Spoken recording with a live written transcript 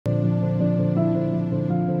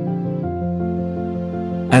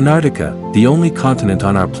Antarctica, the only continent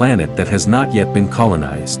on our planet that has not yet been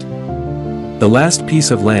colonized. The last piece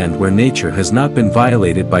of land where nature has not been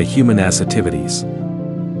violated by human activities.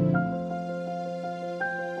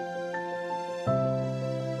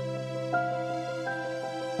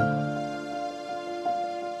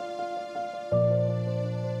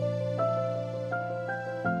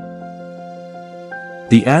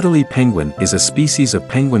 The Adelie penguin is a species of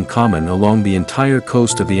penguin common along the entire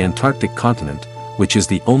coast of the Antarctic continent, which is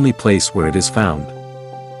the only place where it is found.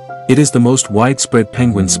 It is the most widespread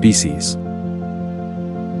penguin species.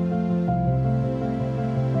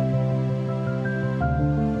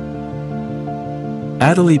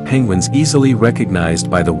 Adelie penguins easily recognized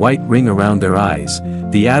by the white ring around their eyes.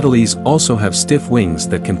 The Adelies also have stiff wings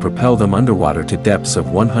that can propel them underwater to depths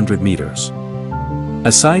of 100 meters.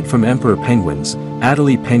 Aside from emperor penguins,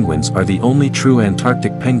 Adelie penguins are the only true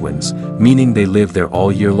Antarctic penguins, meaning they live there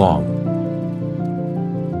all year long.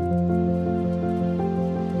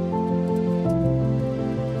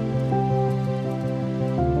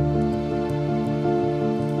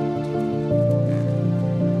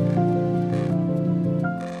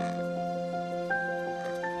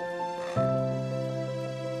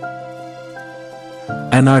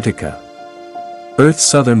 Antarctica. Earth's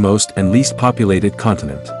southernmost and least populated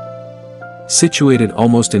continent. Situated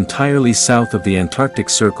almost entirely south of the Antarctic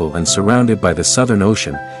Circle and surrounded by the Southern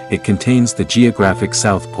Ocean, it contains the geographic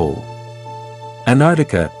South Pole.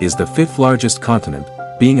 Antarctica is the fifth largest continent,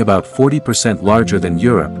 being about 40% larger than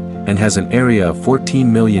Europe, and has an area of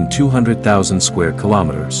 14,200,000 square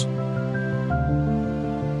kilometers.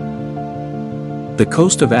 The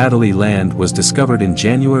coast of Adelie Land was discovered in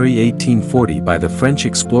January 1840 by the French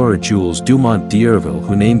explorer Jules Dumont d'Urville,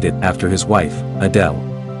 who named it after his wife,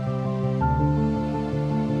 Adele.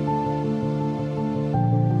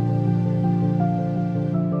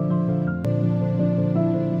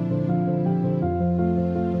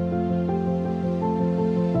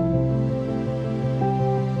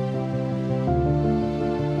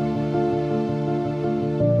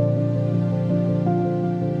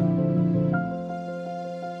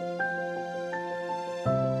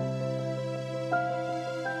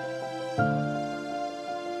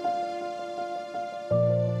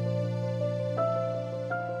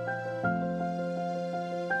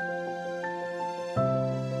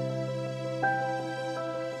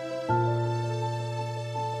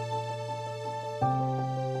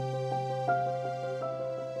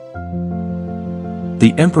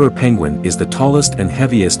 The emperor penguin is the tallest and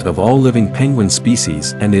heaviest of all living penguin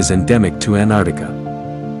species and is endemic to Antarctica.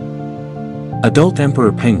 Adult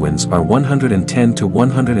emperor penguins are 110 to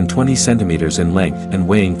 120 centimeters in length and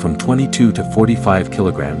weighing from 22 to 45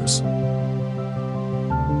 kilograms.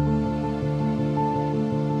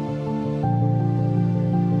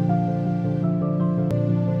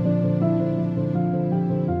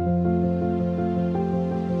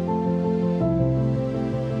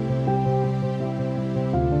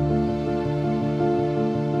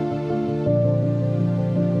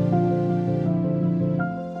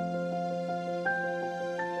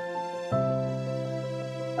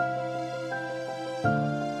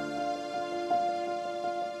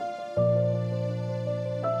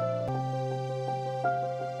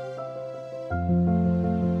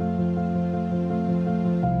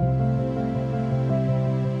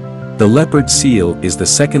 The leopard seal is the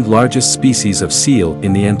second largest species of seal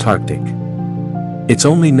in the Antarctic. Its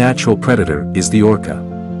only natural predator is the orca.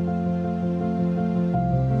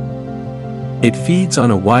 It feeds on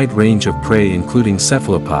a wide range of prey including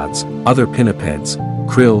cephalopods, other pinnipeds,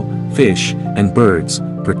 krill, fish, and birds,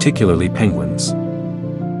 particularly penguins.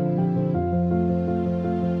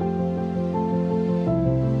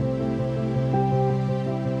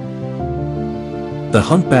 The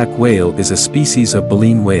humpback whale is a species of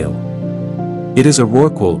baleen whale. It is a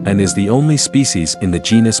rorqual and is the only species in the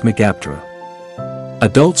genus Megaptera.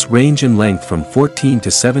 Adults range in length from 14 to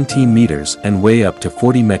 17 meters and weigh up to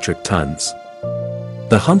 40 metric tons.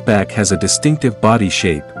 The humpback has a distinctive body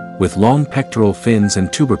shape, with long pectoral fins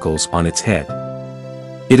and tubercles on its head.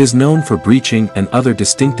 It is known for breaching and other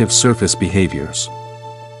distinctive surface behaviors.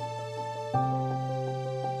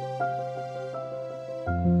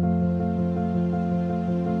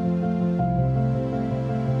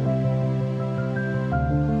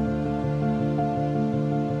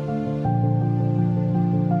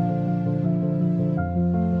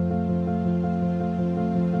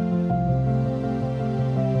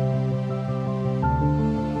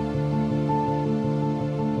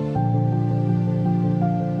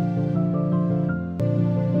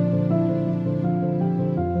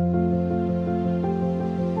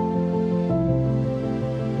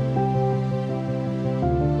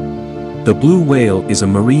 The blue whale is a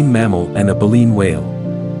marine mammal and a baleen whale,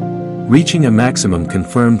 reaching a maximum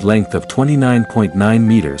confirmed length of 29.9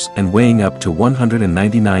 meters and weighing up to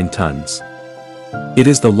 199 tons. It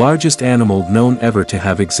is the largest animal known ever to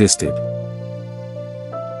have existed.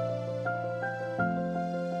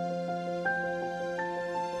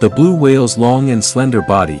 The blue whale's long and slender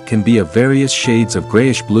body can be of various shades of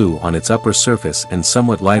grayish blue on its upper surface and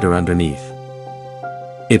somewhat lighter underneath.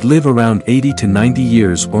 It lives around 80 to 90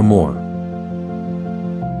 years or more.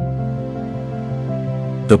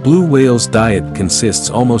 The blue whale's diet consists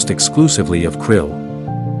almost exclusively of krill.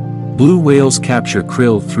 Blue whales capture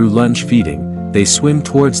krill through lunge feeding. They swim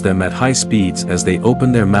towards them at high speeds as they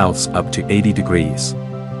open their mouths up to 80 degrees.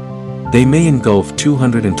 They may engulf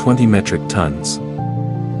 220 metric tons.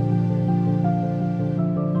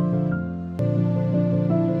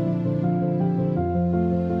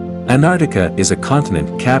 Antarctica is a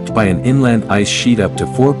continent capped by an inland ice sheet up to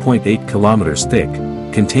 4.8 kilometers thick,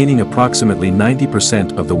 containing approximately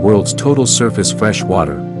 90% of the world's total surface fresh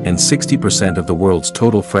water, and 60% of the world's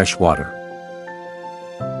total fresh water.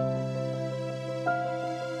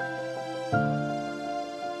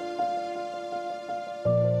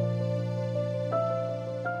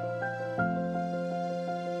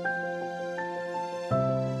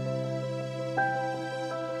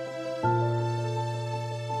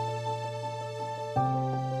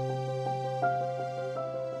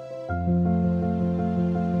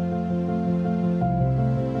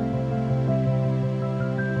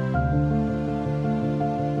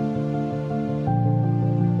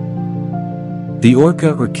 The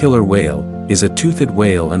orca or killer whale is a toothed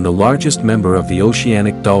whale and the largest member of the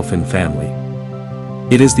oceanic dolphin family.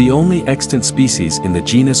 It is the only extant species in the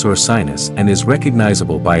genus Orcinus and is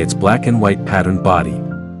recognizable by its black and white patterned body.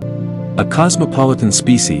 A cosmopolitan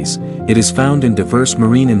species, it is found in diverse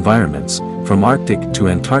marine environments, from Arctic to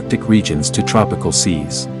Antarctic regions to tropical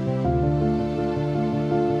seas.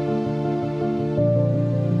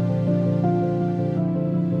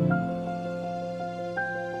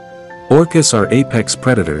 Orcas are apex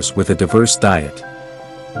predators with a diverse diet.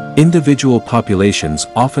 Individual populations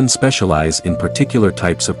often specialize in particular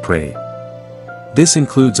types of prey. This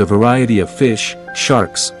includes a variety of fish,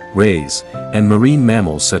 sharks, rays, and marine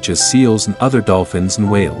mammals such as seals and other dolphins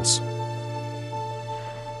and whales.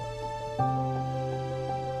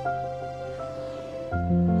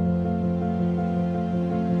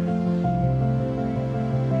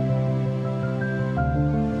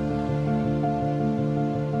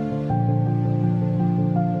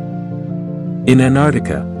 In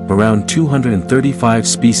Antarctica, around 235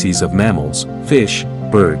 species of mammals, fish,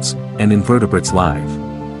 birds, and invertebrates live.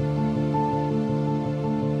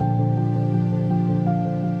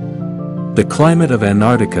 The climate of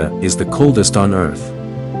Antarctica is the coldest on Earth.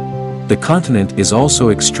 The continent is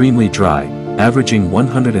also extremely dry, averaging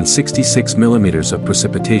 166 millimeters of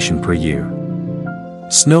precipitation per year.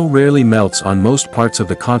 Snow rarely melts on most parts of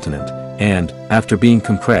the continent, and, after being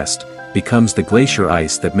compressed, becomes the glacier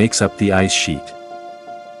ice that makes up the ice sheet.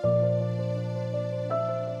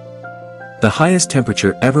 The highest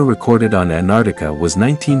temperature ever recorded on Antarctica was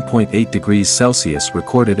 19.8 degrees Celsius,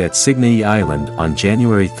 recorded at Signae Island on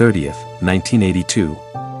January 30, 1982.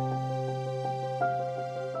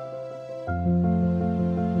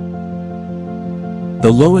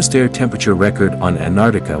 The lowest air temperature record on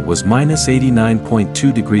Antarctica was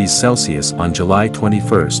 -89.2 degrees Celsius on July 21,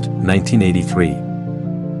 1983.